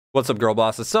What's up, girl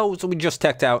bosses? So we just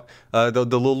checked out the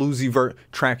Lil Uzi Vert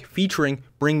track featuring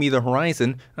Bring Me the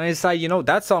Horizon, and I decided, you know,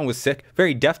 that song was sick,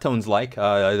 very Deftones-like.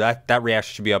 That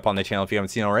reaction should be up on the channel if you haven't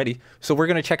seen it already. So we're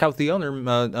gonna check out the other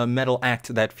metal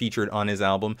act that featured on his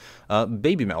album,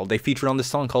 Babymetal. They featured on this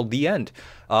song called The End.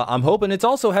 I'm hoping it's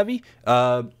also heavy.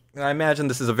 I imagine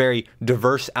this is a very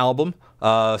diverse album,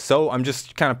 so I'm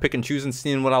just kind of picking and choosing,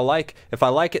 seeing what I like. If I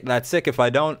like it, that's sick. If I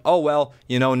don't, oh well,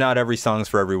 you know, not every song's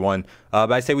for everyone.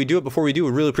 But I say we do it before we do.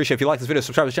 We'd really appreciate if you like this video,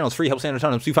 subscribe to the channel. It's free, helps out a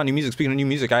ton. Helps you find new music. Speaking of new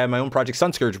music, I have my own project,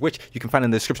 Sunscourge, which you can find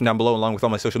in the description down below, along with all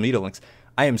my social media links.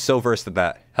 I am so versed at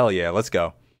that. Hell yeah, let's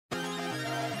go.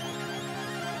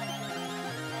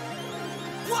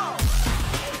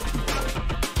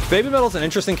 Babymetal's an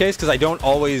interesting case because I don't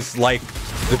always like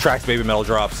the tracks Babymetal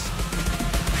drops.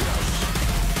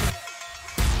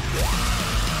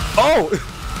 Oh!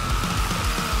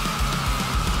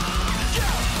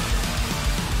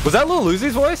 Was that Lil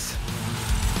Uzi's voice?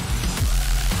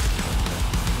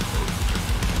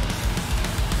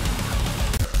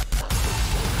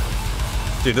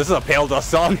 Dude, this is a Pale Dust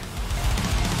song.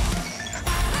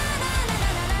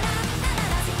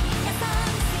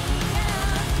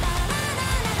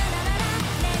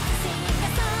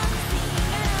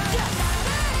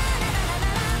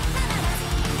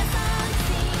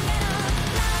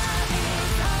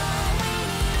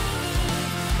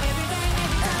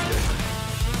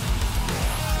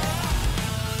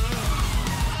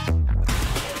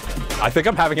 I think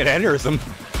I'm having an aneurysm.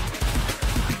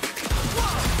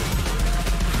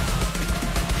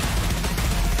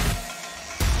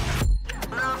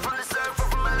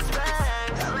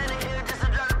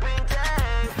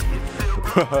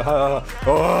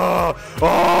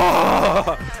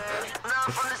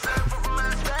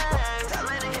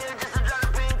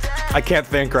 I can't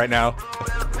think right now.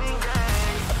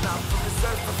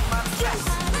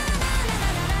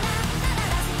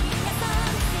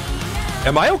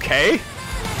 Am I okay?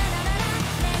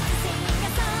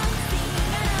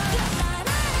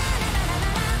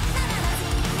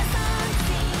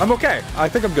 I'm okay. I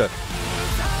think I'm good.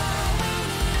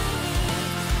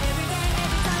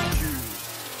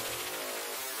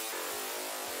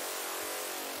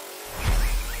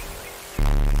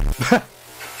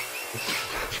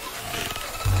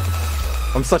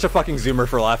 I'm such a fucking zoomer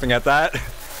for laughing at that.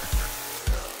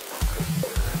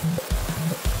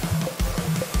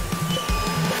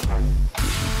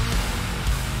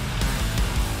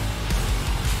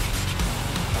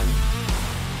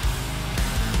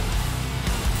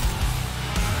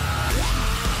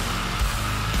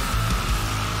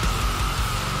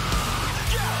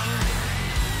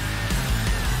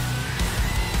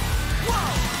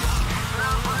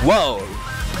 Whoa.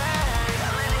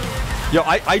 Yo,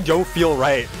 I don't feel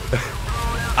right.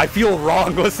 I feel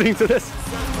wrong listening to this.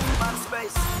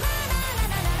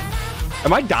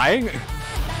 Am I dying?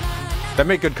 That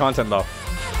made good content though.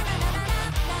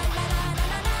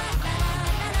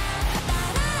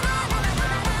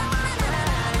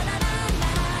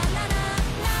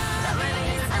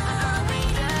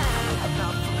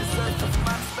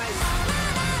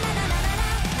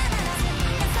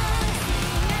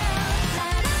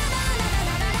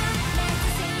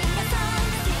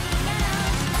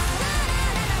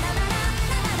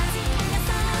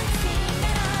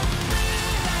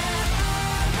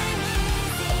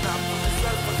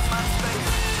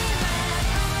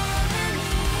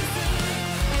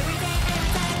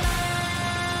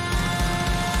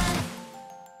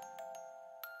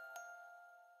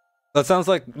 That sounds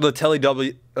like the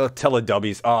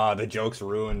Teletubbies. Ah, the joke's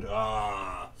ruined.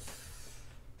 Ah.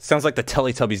 Sounds like the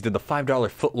Teletubbies did the $5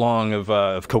 footlong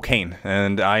of cocaine,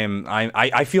 and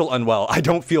I feel unwell. I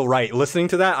don't feel right. Listening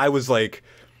to that, I was like,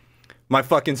 my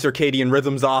fucking circadian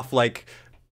rhythm's off. Like,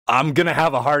 I'm gonna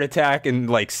have a heart attack in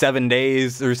like 7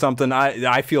 days or something.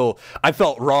 I felt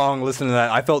wrong listening to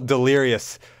that. I felt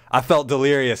delirious.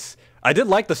 I did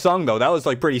like the song though. That was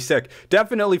like pretty sick.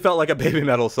 Definitely felt like a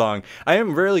Babymetal song. I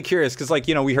am really curious because, like,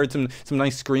 you know, we heard some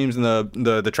nice screams in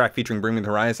the track featuring Bring Me the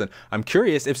Horizon. I'm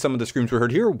curious if some of the screams we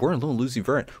heard here were Lil Uzi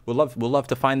Vert. We'll love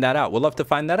to find that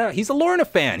out. He's a Lorna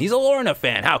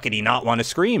fan. How could he not want to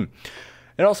scream?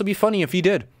 It'd also be funny if he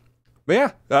did.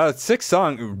 But yeah, sick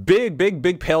song. Big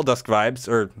Pale Dust vibes,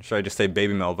 or should I just say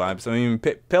Babymetal vibes? I mean,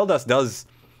 Pale Dust does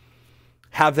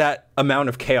have that amount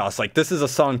of chaos. Like, this is a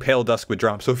song Pale Dust would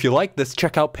drop. So if you like this,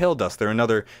 check out Pale Dust. They're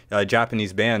another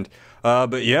Japanese band.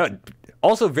 But yeah,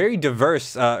 also very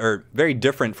diverse, or very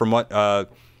different from what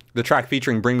the track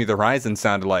featuring Bring Me the Horizon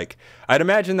sounded like. I'd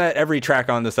imagine that every track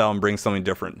on this album brings something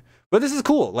different. But this is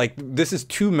cool. Like, this is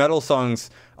two metal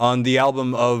songs on the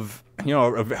album of you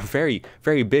know, a very,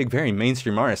 very big, very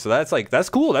mainstream artist. So that's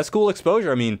cool. That's cool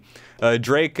exposure. I mean,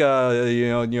 Drake,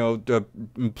 plug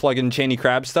in Cheney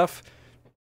Crab stuff.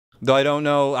 Though I don't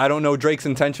know Drake's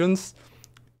intentions.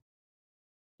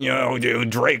 You know, dude,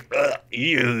 Drake,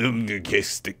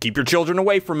 keep your children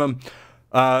away from him.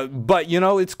 But you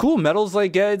know, it's cool. Metal's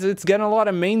like, it's getting a lot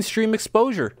of mainstream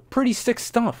exposure. Pretty sick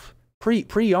stuff.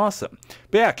 Pretty awesome.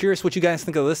 But yeah, curious what you guys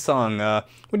think of this song.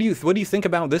 What do you think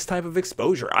about this type of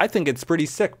exposure? I think it's pretty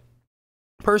sick.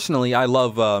 Personally, I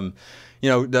love you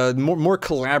know, the more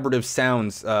collaborative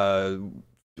sounds.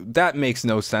 That makes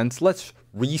no sense. Let's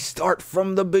restart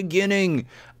from the beginning.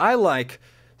 I like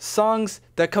songs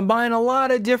that combine a lot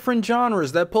of different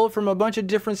genres, that pull from a bunch of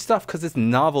different stuff because it's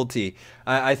novelty.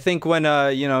 I think when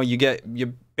you know, you get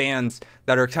bands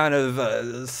that are kind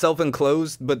of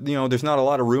self-enclosed, but you know, there's not a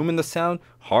lot of room in the sound.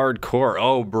 Hardcore,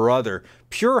 oh brother,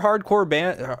 pure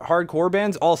hardcore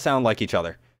bands all sound like each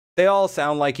other. They all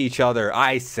sound like each other.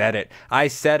 I said it.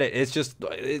 It's just,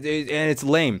 and it's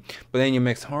lame. But then you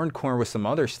mix hardcore with some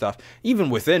other stuff, even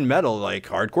within metal, like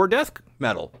hardcore death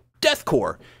metal,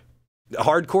 deathcore,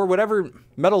 hardcore, whatever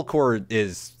metalcore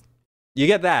is. You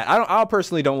get that. I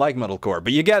personally don't like metalcore,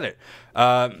 but you get it.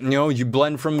 You know, you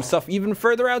blend from stuff even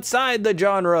further outside the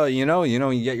genre. You know,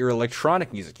 you get your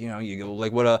electronic music. You know, you go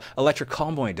like what a Electric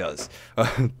Cowboy does.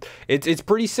 It's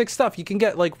pretty sick stuff. You can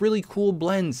get like really cool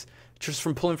blends just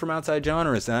from pulling from outside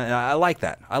genres. And I like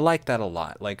that. I like that a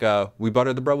lot. Like We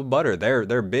Butter the Bread with Butter.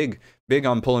 They're big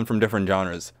on pulling from different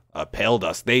genres. Pale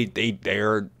Dust.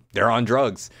 They're on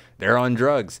drugs. They're on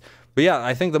drugs. But yeah,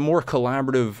 I think the more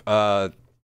collaborative.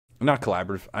 Not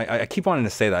collaborative. I keep wanting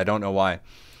to say that. I don't know why.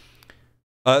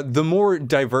 The more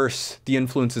diverse the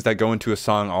influences that go into a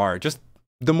song are, just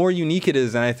the more unique it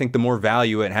is, and I think the more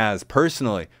value it has,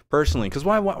 personally. Because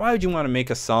why would you want to make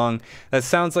a song that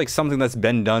sounds like something that's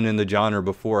been done in the genre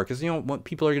before? Because, you know, what,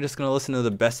 people are just going to listen to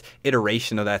the best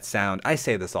iteration of that sound. I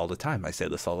say this all the time.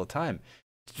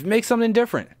 Make something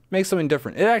different.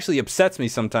 It actually upsets me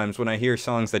sometimes when I hear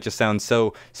songs that just sound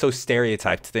so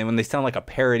stereotyped. When they sound like a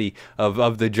parody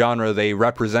of the genre they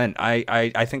represent.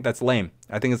 I think that's lame.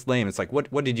 I think it's lame. It's like,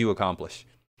 what did you accomplish?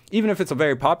 Even if it's a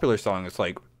very popular song, it's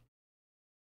like,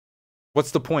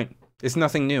 what's the point? It's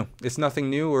nothing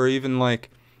new. Or even like,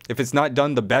 if it's not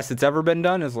done the best it's ever been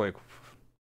done, it's like,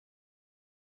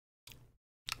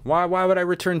 why would I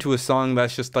return to a song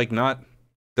that's just like not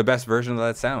the best version of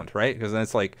that sound, right? Because then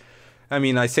it's like, I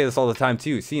mean, I say this all the time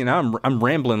too. See, now I'm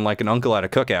rambling like an uncle at a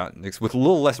cookout with a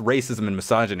little less racism and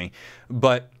misogyny.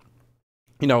 But,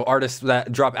 you know, artists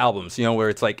that drop albums, you know, where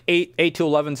it's like 8 to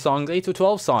 11 songs, 8 to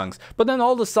 12 songs, but then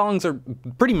all the songs are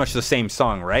pretty much the same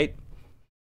song, right?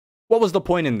 What was the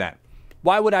point in that?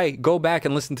 Why would I go back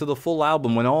and listen to the full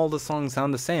album when all the songs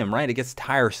sound the same, right? It gets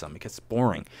tiresome. It gets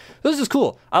boring. This is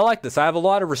cool. I like this. I have a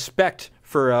lot of respect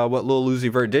for what Lil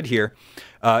Uzi Vert did here.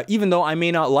 Even though I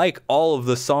may not like all of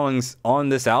the songs on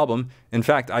this album. In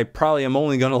fact, I probably am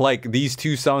only going to like these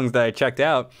 2 songs that I checked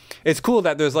out. It's cool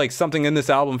that there's like something in this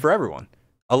album for everyone.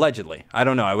 Allegedly. I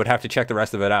don't know. I would have to check the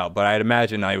rest of it out. But I'd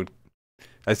imagine I'd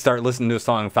start listening to a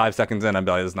song 5 seconds in. I'd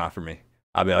be like, this is not for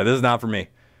me.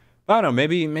 I don't know,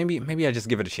 maybe I just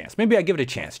give it a chance. Maybe I give it a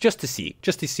chance just to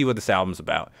see what this album's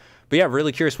about. But yeah,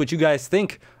 really curious what you guys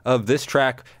think of this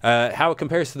track, how it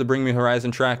compares to the Bring Me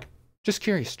Horizon track. Just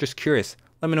curious.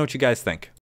 Let me know what you guys think.